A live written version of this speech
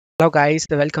Hello guys,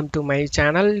 welcome to my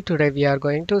channel. Today we are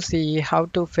going to see how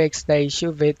to fix the issue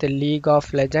with League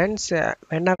of Legends.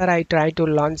 Whenever I try to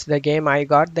launch the game, I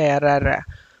got the error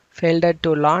failed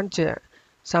to launch.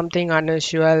 Something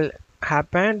unusual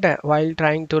happened while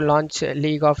trying to launch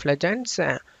League of Legends.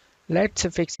 Let's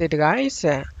fix it guys.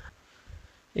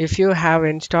 If you have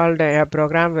installed a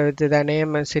program with the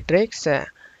name Citrix,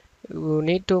 you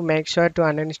need to make sure to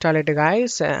uninstall it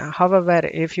guys. However,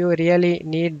 if you really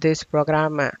need this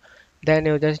program, then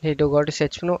you just need to go to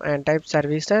search menu and type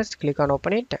services, click on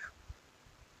open it.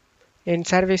 In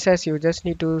services you just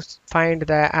need to find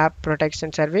the app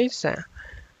protection service.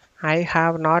 I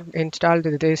have not installed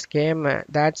this game,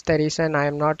 that's the reason I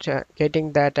am not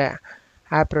getting that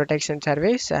app protection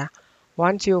service.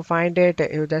 Once you find it,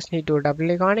 you just need to double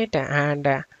click on it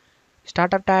and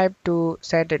startup type to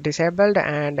set disabled,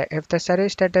 and if the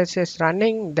service status is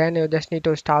running, then you just need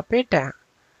to stop it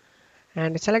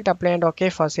and select apply and OK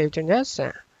for save changes.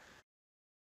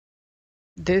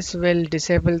 This will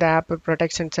disable the app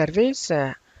protection service.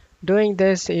 Doing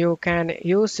this, you can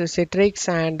use Citrix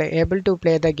and able to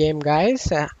play the game guys.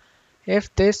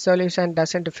 If this solution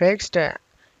doesn't fixed,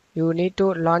 you need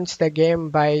to launch the game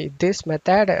by this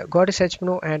method. Go to search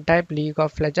menu and type League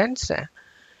of Legends.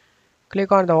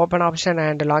 Click on the open option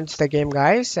and launch the game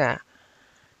guys.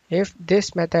 If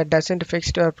this method doesn't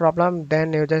fix your problem,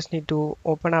 then you just need to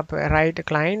open up Riot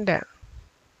client.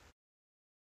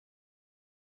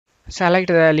 Select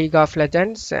the League of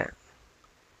Legends.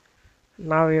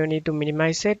 Now you need to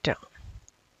minimize it.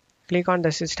 Click on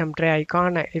the system tray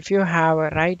icon. If you have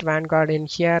Riot Vanguard in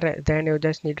here, then you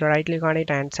just need to right click on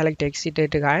it and select exit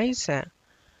it guys.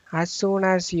 As soon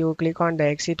as you click on the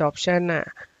exit option,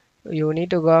 you need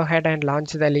to go ahead and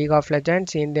launch the League of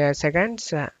Legends in the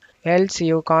seconds, else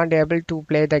you can't able to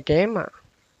play the game.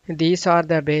 These are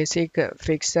the basic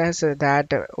fixes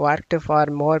that worked for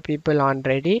more people on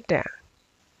Reddit.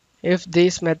 If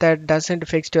this method doesn't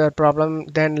fix your problem,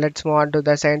 then let's move on to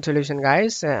the second solution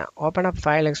guys. Open up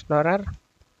File Explorer,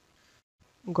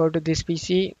 go to this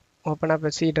PC, open up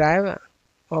a C drive,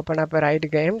 open up Riot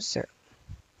Games,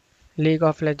 League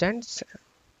of Legends,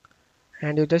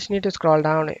 and you just need to scroll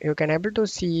down. You can able to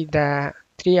see the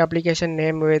 3 application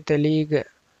name with the League.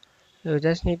 You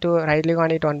just need to right click on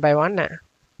it one by one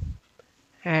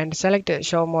and select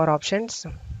show more options.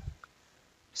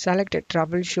 Select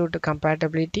troubleshoot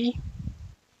compatibility.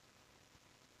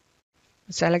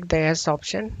 Select the yes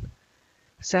option.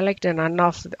 Select none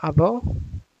of the above.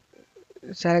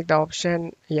 Select the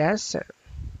option yes.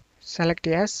 Select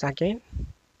yes again.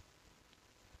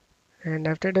 And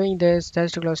after doing this,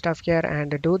 just close stuff here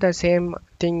and do the same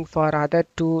thing for other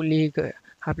 2 League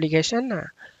application.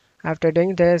 After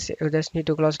doing this, you just need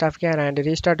to close stuff here and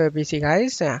restart your PC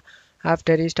guys.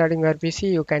 After restarting your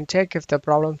PC, you can check if the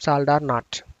problem solved or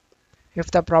not. If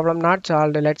the problem not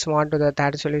solved, let's move on to the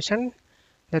third solution.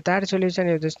 The third solution,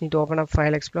 you just need to open up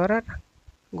File Explorer,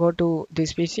 go to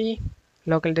this PC,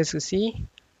 local disk C,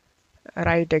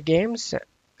 Riot Games,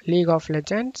 League of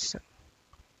Legends,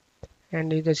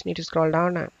 and you just need to scroll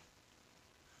down,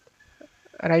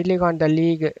 right click on the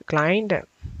League client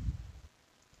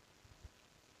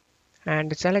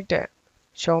and select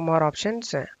show more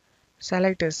options.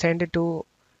 Select send to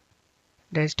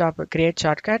desktop create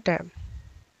shortcut.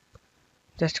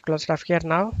 Just close stuff here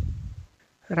now.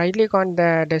 Right click on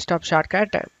the desktop shortcut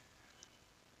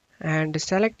and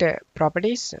select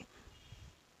properties.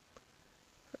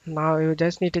 Now you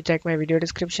just need to check my video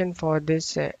description for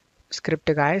this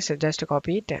script guys. Just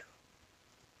copy it.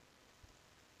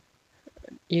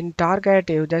 In target,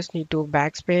 you just need to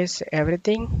backspace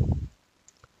everything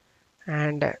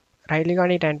and right click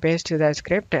on it and paste the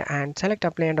script and select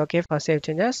apply and OK for save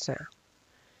changes.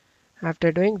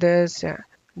 After doing this,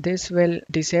 this will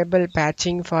disable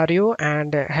patching for you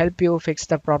and help you fix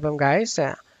the problem guys.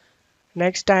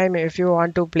 Next time if you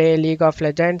want to play League of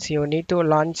Legends, you need to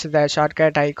launch the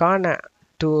shortcut icon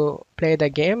to play the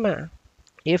game.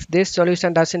 If this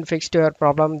solution doesn't fix your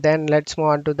problem, then let's move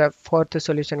on to the fourth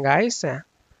solution guys.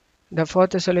 The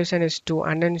fourth solution is to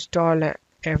uninstall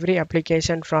every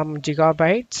application from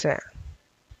Gigabytes.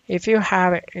 If you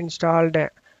have installed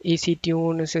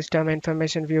EasyTune, System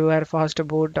Information Viewer, Fast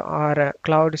Boot, or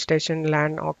Cloud Station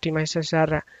LAN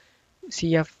Optimizer,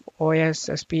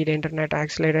 CFOS, Speed Internet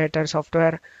Accelerator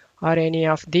software, or any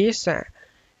of these,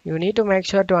 you need to make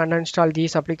sure to uninstall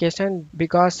these applications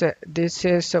because this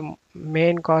is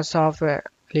main cause of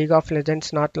League of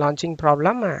Legends not launching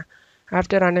problem.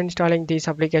 After uninstalling this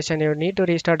application, you need to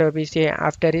restart your PC.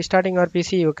 After restarting your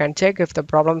PC, you can check if the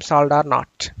problem solved or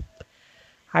not.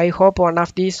 I hope one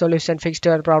of these solutions fixed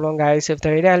your problem, guys. If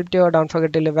the video helped you, don't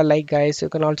forget to leave a like, guys. You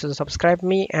can also subscribe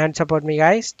me and support me,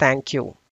 guys. Thank you.